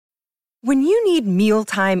When you need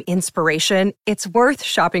mealtime inspiration, it's worth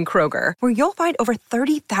shopping Kroger, where you'll find over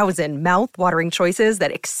 30,000 mouth-watering choices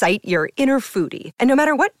that excite your inner foodie. And no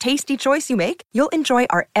matter what tasty choice you make, you'll enjoy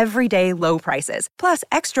our everyday low prices, plus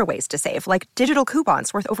extra ways to save, like digital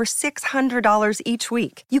coupons worth over $600 each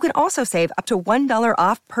week. You can also save up to $1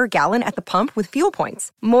 off per gallon at the pump with fuel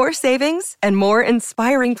points. More savings and more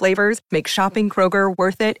inspiring flavors make shopping Kroger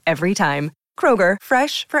worth it every time. Kroger,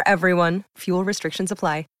 fresh for everyone. Fuel restrictions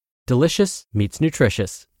apply. Delicious meets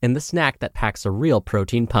nutritious in the snack that packs a real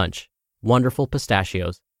protein punch. Wonderful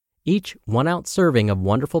Pistachios. Each 1-ounce serving of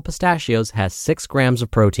Wonderful Pistachios has 6 grams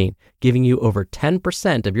of protein, giving you over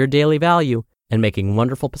 10% of your daily value and making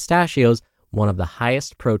Wonderful Pistachios one of the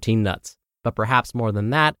highest protein nuts. But perhaps more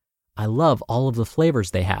than that, I love all of the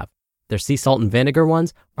flavors they have. Their sea salt and vinegar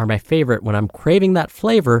ones are my favorite when I'm craving that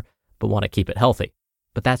flavor but want to keep it healthy.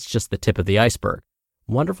 But that's just the tip of the iceberg.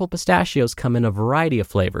 Wonderful Pistachios come in a variety of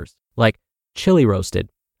flavors, like chili roasted,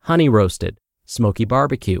 honey roasted, smoky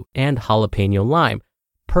barbecue, and jalapeno lime,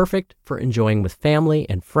 perfect for enjoying with family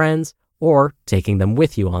and friends or taking them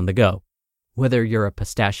with you on the go. Whether you're a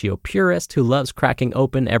pistachio purist who loves cracking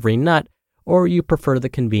open every nut, or you prefer the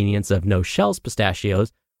convenience of no-shells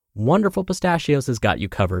pistachios, Wonderful Pistachios has got you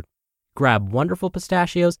covered. Grab Wonderful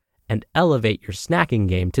Pistachios and elevate your snacking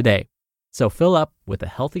game today. So fill up with a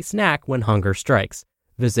healthy snack when hunger strikes.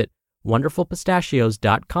 Visit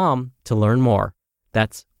wonderfulpistachios.com to learn more.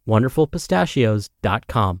 That's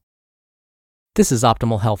wonderfulpistachios.com. This is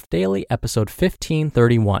Optimal Health Daily, episode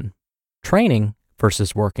 1531, Training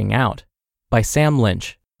versus Working Out, by Sam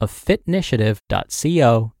Lynch of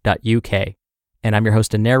Fitnitiative.co.uk. And I'm your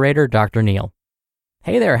host and narrator, Dr. Neil.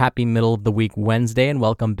 Hey there, happy middle of the week Wednesday, and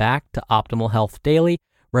welcome back to Optimal Health Daily,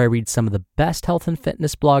 where I read some of the best health and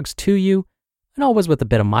fitness blogs to you, and always with a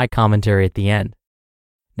bit of my commentary at the end.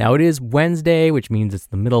 Now it is Wednesday, which means it's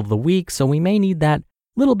the middle of the week, so we may need that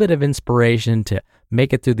little bit of inspiration to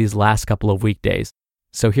make it through these last couple of weekdays.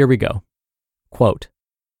 So here we go. Quote,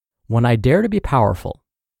 "When I dare to be powerful,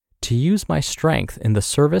 to use my strength in the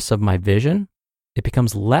service of my vision, it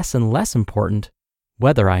becomes less and less important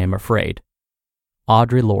whether I am afraid."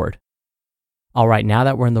 Audre Lorde. All right, now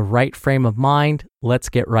that we're in the right frame of mind, let's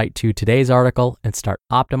get right to today's article and start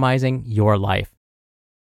optimizing your life.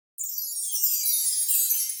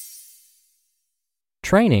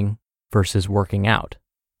 Training versus Working Out,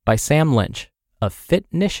 by Sam Lynch of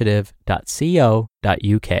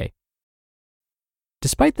Fitnitiative.co.uk.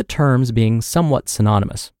 Despite the terms being somewhat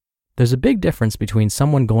synonymous, there's a big difference between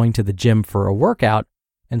someone going to the gym for a workout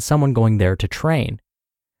and someone going there to train.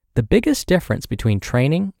 The biggest difference between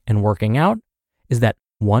training and working out is that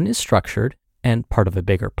one is structured and part of a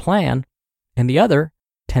bigger plan, and the other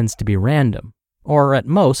tends to be random, or at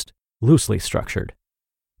most, loosely structured.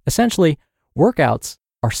 Essentially, workouts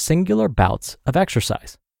are singular bouts of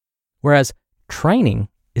exercise, whereas training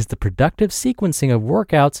is the productive sequencing of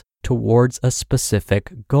workouts towards a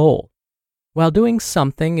specific goal. While doing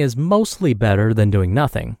something is mostly better than doing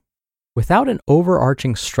nothing, without an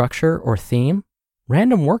overarching structure or theme,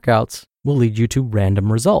 random workouts will lead you to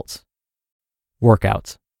random results.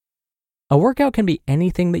 Workouts. A workout can be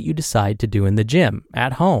anything that you decide to do in the gym,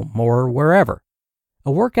 at home, or wherever.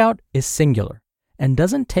 A workout is singular and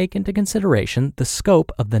doesn't take into consideration the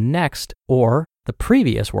scope of the next or the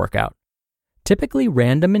previous workout. Typically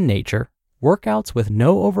random in nature, workouts with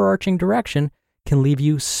no overarching direction can leave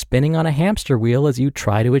you spinning on a hamster wheel as you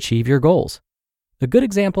try to achieve your goals. A good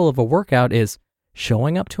example of a workout is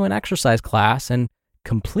showing up to an exercise class and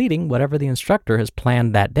completing whatever the instructor has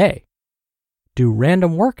planned that day. Do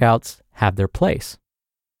random workouts have their place?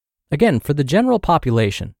 Again, for the general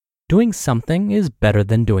population, doing something is better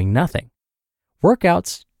than doing nothing.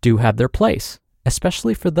 Workouts do have their place,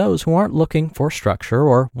 especially for those who aren't looking for structure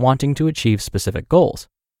or wanting to achieve specific goals.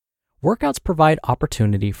 Workouts provide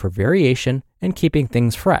opportunity for variation and keeping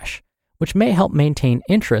things fresh, which may help maintain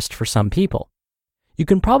interest for some people. You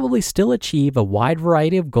can probably still achieve a wide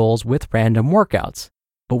variety of goals with random workouts,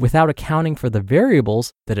 but without accounting for the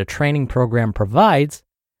variables that a training program provides,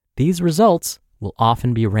 these results will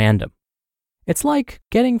often be random. It's like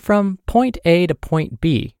getting from point A to point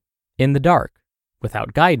B in the dark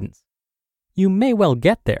without guidance. You may well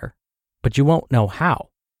get there, but you won't know how.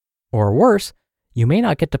 Or worse, you may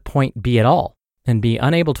not get to point B at all and be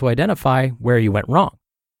unable to identify where you went wrong.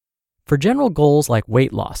 For general goals like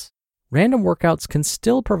weight loss, random workouts can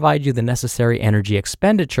still provide you the necessary energy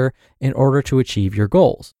expenditure in order to achieve your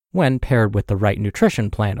goals, when paired with the right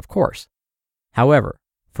nutrition plan, of course. However,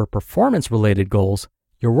 for performance-related goals,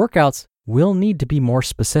 your workouts will need to be more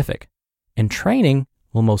specific, and training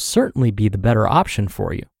will most certainly be the better option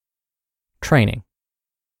for you. Training.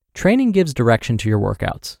 Training gives direction to your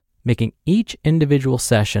workouts, making each individual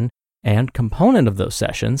session and component of those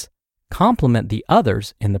sessions complement the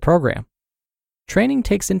others in the program. Training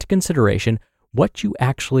takes into consideration what you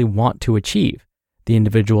actually want to achieve, the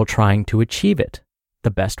individual trying to achieve it,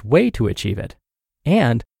 the best way to achieve it,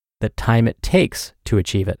 and the time it takes to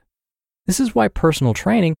achieve it. This is why personal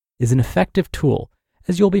training is an effective tool,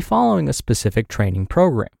 as you'll be following a specific training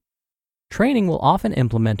program. Training will often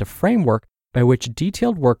implement a framework by which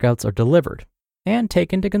detailed workouts are delivered and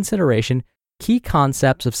take into consideration key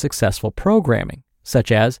concepts of successful programming,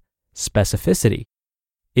 such as specificity.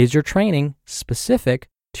 Is your training specific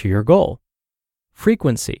to your goal?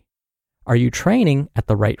 Frequency. Are you training at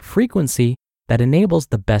the right frequency that enables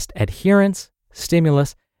the best adherence,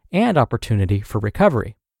 stimulus, and opportunity for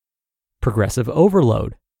recovery? Progressive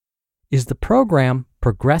overload. Is the program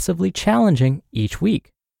progressively challenging each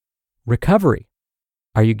week? Recovery.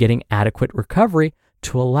 Are you getting adequate recovery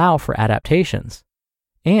to allow for adaptations?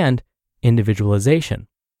 And individualization.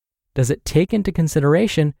 Does it take into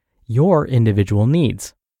consideration your individual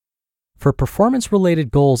needs? For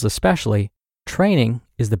performance-related goals especially, training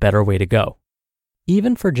is the better way to go.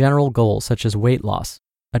 Even for general goals such as weight loss,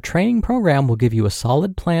 a training program will give you a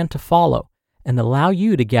solid plan to follow and allow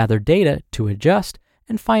you to gather data to adjust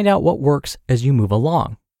and find out what works as you move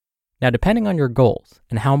along. Now, depending on your goals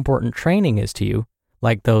and how important training is to you,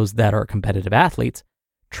 like those that are competitive athletes,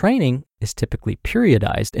 training is typically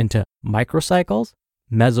periodized into microcycles,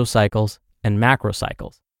 mesocycles, and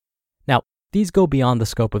macrocycles. Now, these go beyond the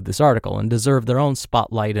scope of this article and deserve their own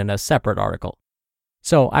spotlight in a separate article.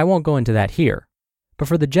 So I won't go into that here. But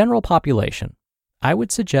for the general population, I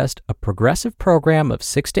would suggest a progressive program of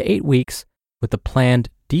 6 to 8 weeks with a planned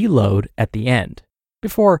deload at the end,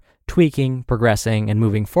 before tweaking, progressing, and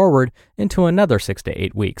moving forward into another 6 to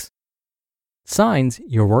 8 weeks. Signs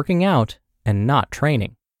you're working out and not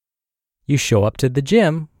training. You show up to the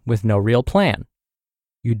gym with no real plan.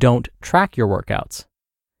 You don't track your workouts.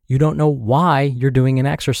 You don't know why you're doing an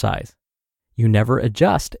exercise. You never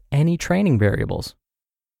adjust any training variables.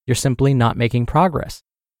 You're simply not making progress.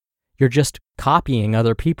 You're just copying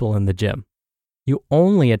other people in the gym. You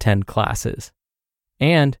only attend classes.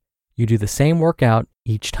 And you do the same workout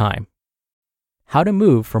each time. How to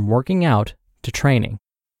move from working out to training.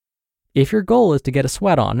 If your goal is to get a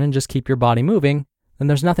sweat on and just keep your body moving, then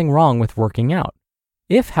there's nothing wrong with working out.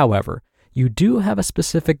 If, however, you do have a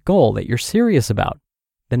specific goal that you're serious about,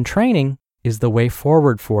 then training is the way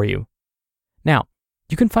forward for you. Now,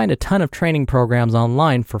 you can find a ton of training programs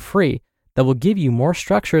online for free that will give you more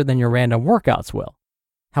structure than your random workouts will.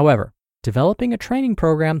 However, developing a training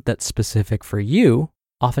program that's specific for you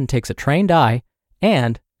often takes a trained eye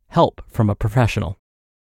and help from a professional.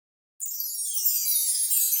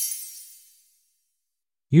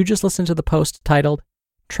 You just listened to the post titled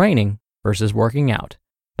Training versus Working Out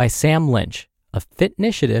by Sam Lynch of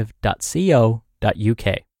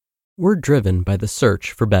Fitnitiative.co.uk. We're driven by the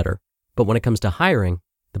search for better, but when it comes to hiring,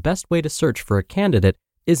 the best way to search for a candidate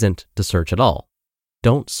isn't to search at all.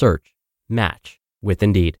 Don't search, match with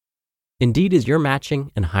Indeed. Indeed is your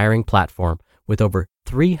matching and hiring platform with over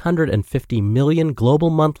 350 million global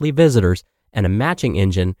monthly visitors and a matching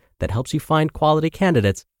engine that helps you find quality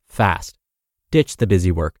candidates fast. Ditch the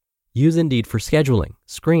busy work. Use Indeed for scheduling,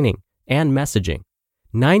 screening, and messaging.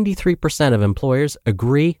 93% of employers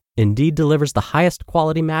agree Indeed delivers the highest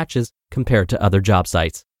quality matches compared to other job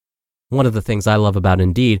sites. One of the things I love about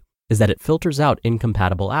Indeed is that it filters out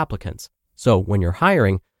incompatible applicants. So when you're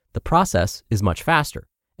hiring, the process is much faster,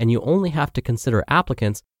 and you only have to consider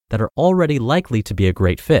applicants that are already likely to be a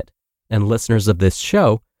great fit. And listeners of this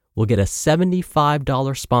show will get a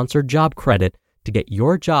 $75 sponsored job credit to get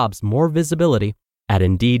your jobs more visibility at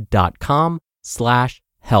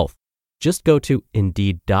Indeed.com/health. Just go to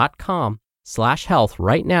Indeed.com/health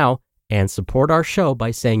right now and support our show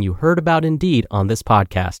by saying you heard about Indeed on this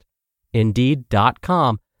podcast.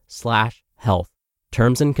 Indeed.com/health.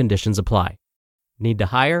 Terms and conditions apply. Need to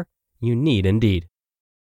hire? You need Indeed.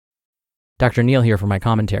 Dr. Neal here for my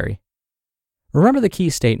commentary. Remember the key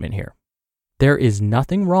statement here. There is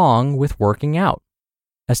nothing wrong with working out.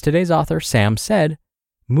 As today's author Sam said,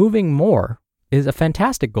 moving more is a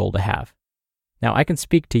fantastic goal to have. Now, I can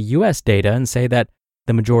speak to US data and say that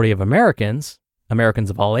the majority of Americans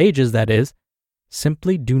of all ages that is,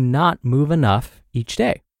 simply do not move enough each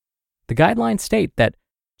day. The guidelines state that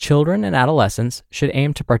children and adolescents should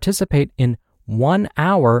aim to participate in 1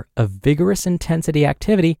 hour of vigorous intensity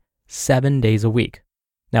activity 7 days a week.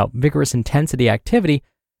 Now, vigorous intensity activity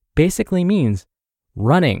basically means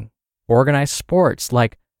running, organized sports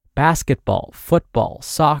like basketball, football,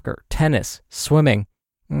 soccer, tennis, swimming,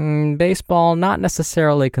 Baseball not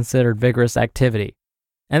necessarily considered vigorous activity.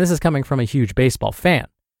 And this is coming from a huge baseball fan.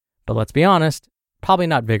 But let's be honest, probably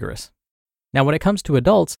not vigorous. Now, when it comes to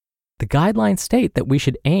adults, the guidelines state that we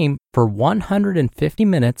should aim for 150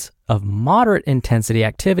 minutes of moderate intensity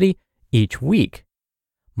activity each week.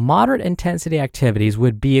 Moderate intensity activities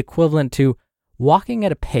would be equivalent to walking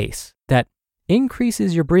at a pace that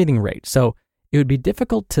increases your breathing rate. So it would be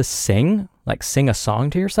difficult to sing, like sing a song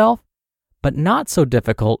to yourself, but not so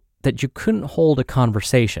difficult that you couldn't hold a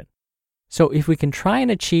conversation. So if we can try and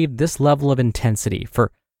achieve this level of intensity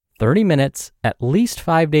for 30 minutes at least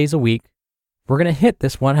 5 days a week, we're going to hit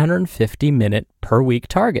this 150-minute per week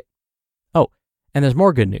target. Oh, and there's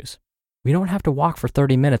more good news. We don't have to walk for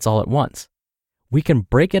 30 minutes all at once. We can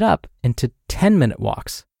break it up into 10-minute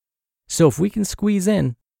walks. So if we can squeeze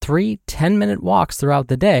in 3 10-minute walks throughout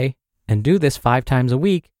the day and do this 5 times a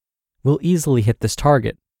week, we'll easily hit this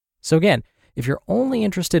target. So again, if you're only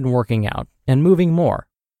interested in working out and moving more,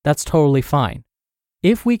 that's totally fine.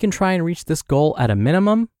 If we can try and reach this goal at a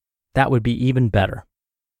minimum, that would be even better.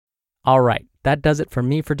 All right, that does it for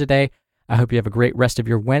me for today. I hope you have a great rest of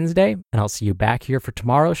your Wednesday, and I'll see you back here for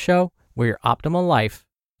tomorrow's show where your optimal life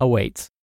awaits.